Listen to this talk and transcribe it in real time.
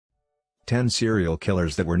10 Serial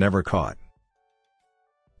Killers That Were Never Caught.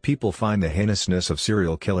 People find the heinousness of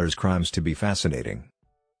serial killers' crimes to be fascinating.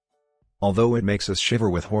 Although it makes us shiver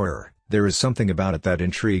with horror, there is something about it that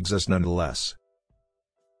intrigues us nonetheless.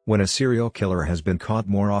 When a serial killer has been caught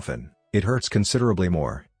more often, it hurts considerably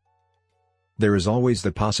more. There is always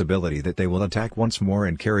the possibility that they will attack once more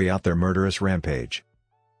and carry out their murderous rampage.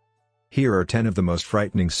 Here are 10 of the most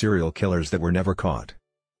frightening serial killers that were never caught.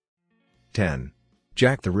 10.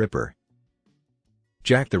 Jack the Ripper.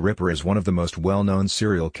 Jack the Ripper is one of the most well-known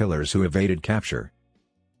serial killers who evaded capture.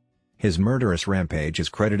 His murderous rampage is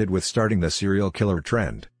credited with starting the serial killer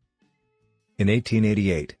trend. In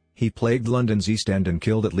 1888, he plagued London's East End and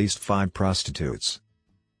killed at least 5 prostitutes.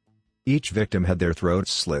 Each victim had their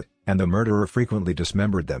throats slit, and the murderer frequently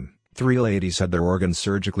dismembered them. 3 ladies had their organs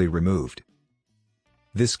surgically removed.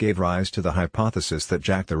 This gave rise to the hypothesis that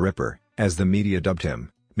Jack the Ripper, as the media dubbed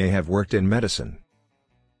him, may have worked in medicine.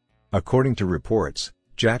 According to reports,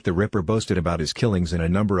 Jack the Ripper boasted about his killings in a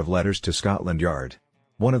number of letters to Scotland Yard.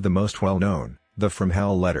 One of the most well-known, the From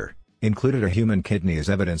Hell letter, included a human kidney as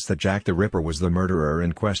evidence that Jack the Ripper was the murderer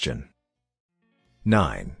in question.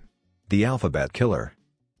 9. The Alphabet Killer.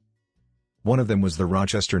 One of them was the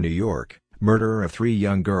Rochester, New York, murderer of 3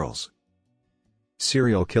 young girls.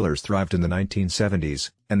 Serial killers thrived in the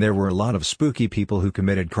 1970s, and there were a lot of spooky people who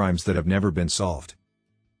committed crimes that have never been solved.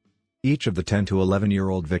 Each of the 10 to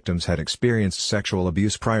 11-year-old victims had experienced sexual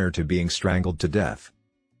abuse prior to being strangled to death.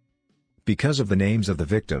 Because of the names of the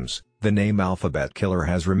victims, the name Alphabet Killer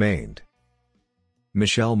has remained.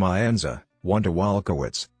 Michelle Maenza, Wanda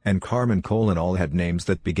Walkowicz, and Carmen Colon all had names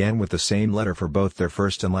that began with the same letter for both their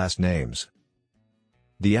first and last names.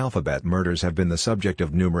 The Alphabet murders have been the subject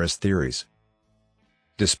of numerous theories.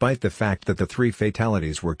 Despite the fact that the 3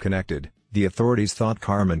 fatalities were connected, the authorities thought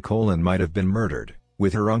Carmen Colon might have been murdered,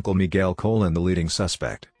 with her uncle Miguel Colon the leading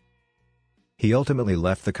suspect. He ultimately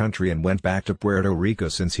left the country and went back to Puerto Rico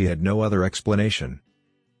since he had no other explanation.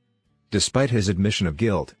 Despite his admission of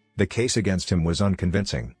guilt, the case against him was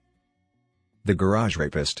unconvincing. The garage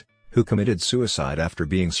rapist, who committed suicide after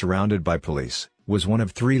being surrounded by police, was one of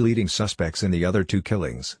 3 leading suspects in the other 2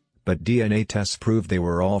 killings, but DNA tests proved they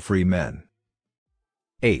were all free men.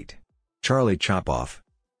 8. Charlie Chopoff.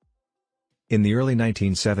 In the early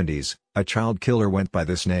 1970s, a child killer went by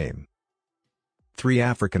this name. 3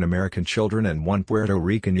 African-American children and 1 Puerto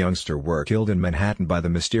Rican youngster were killed in Manhattan by the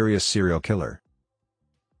mysterious serial killer.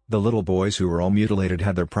 The little boys who were all mutilated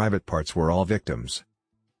had their private parts were all victims.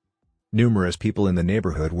 Numerous people in the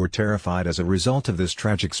neighborhood were terrified as a result of this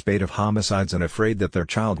tragic spate of homicides and afraid that their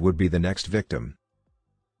child would be the next victim.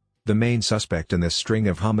 The main suspect in this string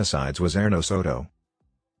of homicides was Erno Soto.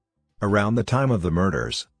 Around the time of the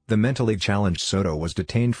murders, the mentally challenged Soto was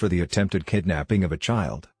detained for the attempted kidnapping of a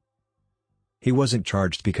child. He wasn't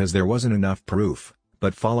charged because there wasn't enough proof,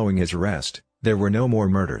 but following his arrest, there were no more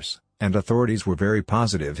murders, and authorities were very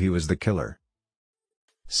positive he was the killer.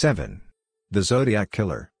 7. The Zodiac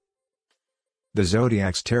Killer. The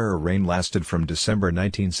Zodiac's terror reign lasted from December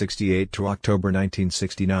 1968 to October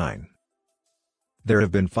 1969. There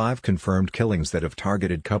have been 5 confirmed killings that have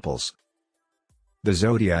targeted couples. The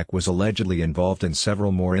Zodiac was allegedly involved in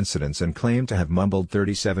several more incidents and claimed to have mumbled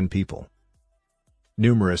 37 people.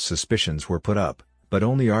 Numerous suspicions were put up, but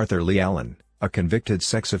only Arthur Lee Allen, a convicted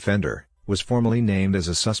sex offender, was formally named as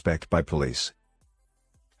a suspect by police.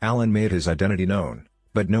 Allen made his identity known,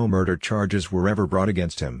 but no murder charges were ever brought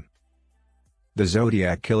against him. The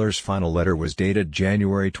Zodiac Killer's final letter was dated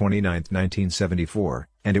January 29, 1974,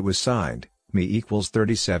 and it was signed, Me equals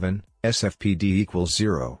 37, SFPD equals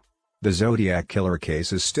 0. The Zodiac Killer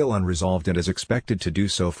case is still unresolved and is expected to do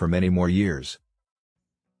so for many more years.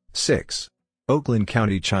 6. Oakland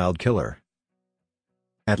County Child Killer.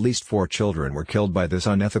 At least 4 children were killed by this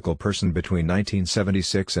unethical person between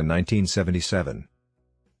 1976 and 1977.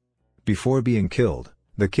 Before being killed,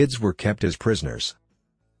 the kids were kept as prisoners.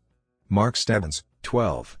 Mark Stebbins,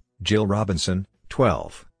 12, Jill Robinson,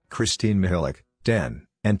 12, Christine Mihalik, 10,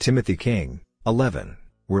 and Timothy King, 11,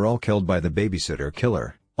 were all killed by the babysitter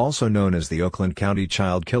killer, also known as the Oakland County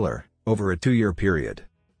Child Killer, over a 2-year period.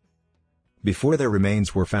 Before their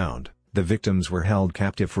remains were found, the victims were held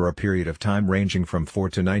captive for a period of time ranging from 4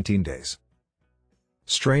 to 19 days.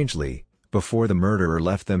 Strangely, before the murderer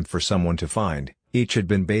left them for someone to find, each had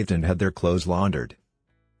been bathed and had their clothes laundered.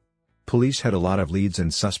 Police had a lot of leads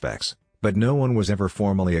and suspects, but no one was ever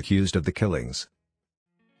formally accused of the killings.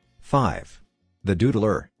 5. The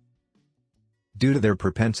Doodler. Due to their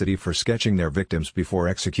propensity for sketching their victims before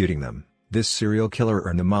executing them, this serial killer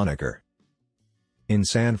earned the moniker. In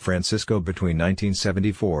San Francisco between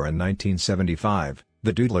 1974 and 1975,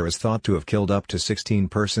 The doodler is thought to have killed up to 16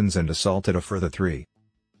 persons and assaulted a further 3.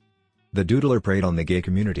 The doodler preyed on the gay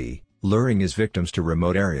community, luring his victims to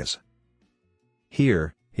remote areas.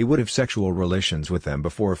 Here, he would have sexual relations with them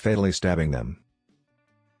before fatally stabbing them.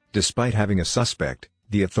 Despite having a suspect,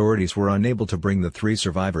 the authorities were unable to bring the 3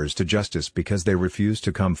 survivors to justice because they refused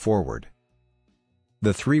to come forward.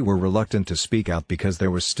 The 3 were reluctant to speak out because there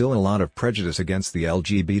was still a lot of prejudice against the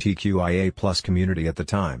LGBTQIA+ community at the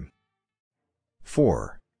time.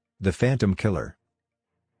 4. The Phantom Killer.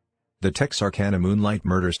 The Texarkana Moonlight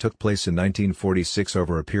Murders took place in 1946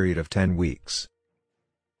 over a period of 10 weeks.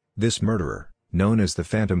 This murderer, known as the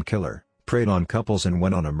Phantom Killer, preyed on couples and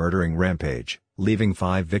went on a murdering rampage, leaving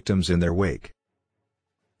 5 victims in their wake.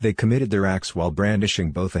 They committed their acts while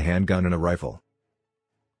brandishing both a handgun and a rifle.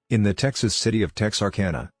 In the Texas city of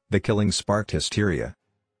Texarkana, the killing sparked hysteria.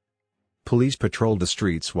 Police patrolled the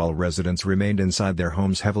streets while residents remained inside their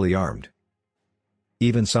homes heavily armed.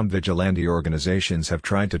 Even some vigilante organizations have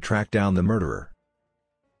tried to track down the murderer.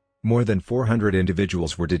 More than 400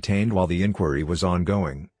 individuals were detained while the inquiry was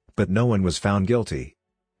ongoing, but no one was found guilty.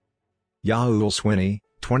 Yaul Swinney,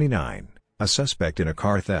 29, a suspect in a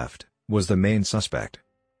car theft, was the main suspect.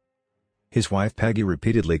 His wife Peggy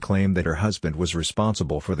repeatedly claimed that her husband was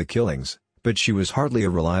responsible for the killings, but she was hardly a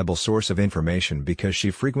reliable source of information because she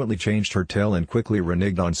frequently changed her tale and quickly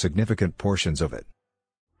reneged on significant portions of it.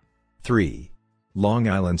 3. Long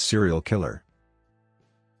Island Serial Killer.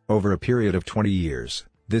 Over a period of 20 years,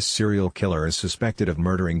 this serial killer is suspected of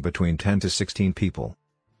murdering between 10 to 16 people.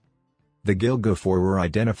 The Gilgo Four were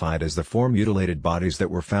identified as the 4 mutilated bodies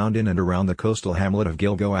that were found in and around the coastal hamlet of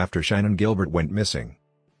Gilgo after Shannon Gilbert went missing.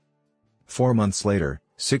 4 months later,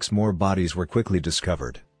 6 more bodies were quickly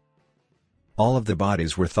discovered. All of the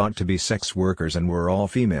bodies were thought to be sex workers and were all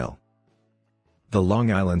female. The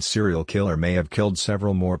Long Island serial killer may have killed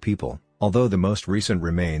several more people, although the most recent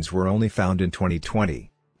remains were only found in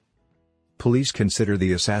 2020. Police consider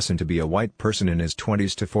the assassin to be a white person in his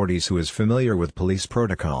 20s to 40s who is familiar with police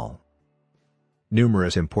protocol.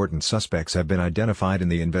 Numerous important suspects have been identified in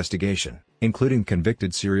the investigation, including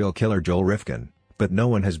convicted serial killer Joel Rifkin, but no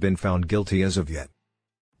one has been found guilty as of yet.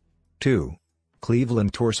 2.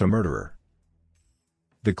 Cleveland Torso Murderer.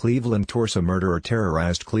 The Cleveland Torso Murderer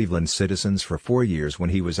terrorized Cleveland citizens for 4 years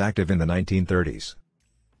when he was active in the 1930s.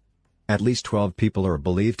 At least 12 people are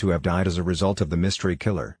believed to have died as a result of the mystery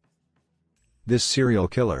killer. This serial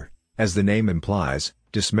killer, as the name implies,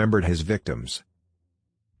 dismembered his victims.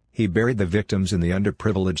 He buried the victims in the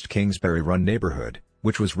underprivileged Kingsbury Run neighborhood,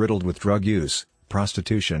 which was riddled with drug use,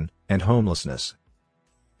 prostitution, and homelessness.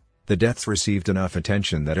 The deaths received enough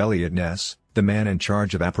attention that Elliot Ness, the man in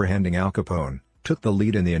charge of apprehending Al Capone, took the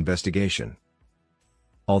lead in the investigation.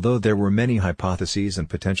 Although there were many hypotheses and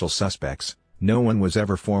potential suspects, no one was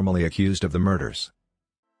ever formally accused of the murders.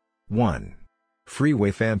 1.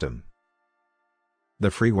 Freeway Phantom.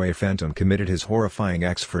 The Freeway Phantom committed his horrifying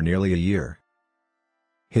acts for nearly a year.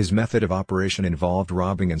 His method of operation involved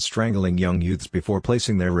robbing and strangling young youths before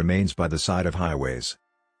placing their remains by the side of highways.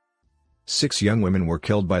 6 young women were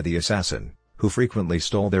killed by the assassin, who frequently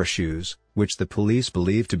stole their shoes, which the police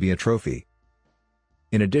believed to be a trophy.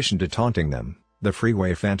 In addition to taunting them, the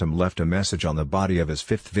Freeway Phantom left a message on the body of his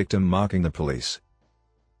 5th victim mocking the police.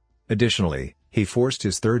 Additionally, he forced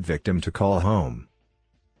his 3rd victim to call home.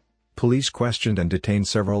 Police questioned and detained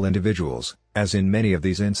several individuals, as in many of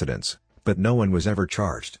these incidents, but no one was ever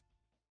charged.